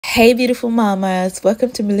Hey beautiful mamas,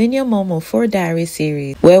 welcome to Millennial Mumof4 Diaries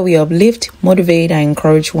Series, where we uplift, motivate and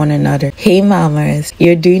encourage one another. Hey mamas,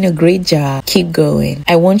 you're doing a great job. Keep going.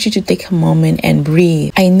 I want you to take a moment and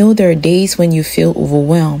breathe. I know there are days when you feel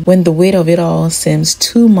overwhelmed, when the weight of it all seems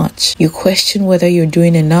too much. You question whether you're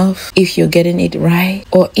doing enough, if you're getting it right,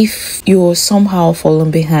 or if you're somehow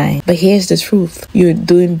falling behind. But here's the truth. You're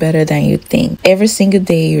doing better than you think. Every single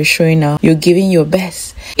day you're showing up, you're giving your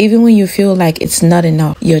best. Even when you feel like it's not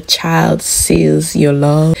enough, your child sees your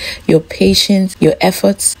love, your patience, your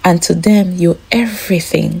efforts, and to them, you're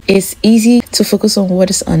everything. It's easy to focus on what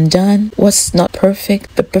is undone, what's not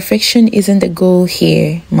perfect, but perfection isn't the goal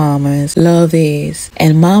here, mamas. Love is.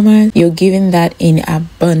 And mamas, you're giving that in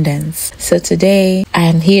abundance. So today, I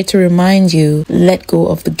am here to remind you, let go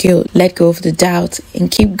of the guilt, let go of the doubt,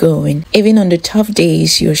 and keep going. Even on the tough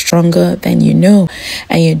days, you're stronger than you know,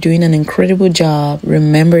 and you're doing an incredible job.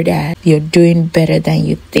 Remember that you're doing better than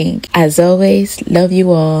you think. As always, love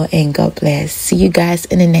you all and God bless. See you guys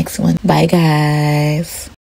in the next one. Bye guys.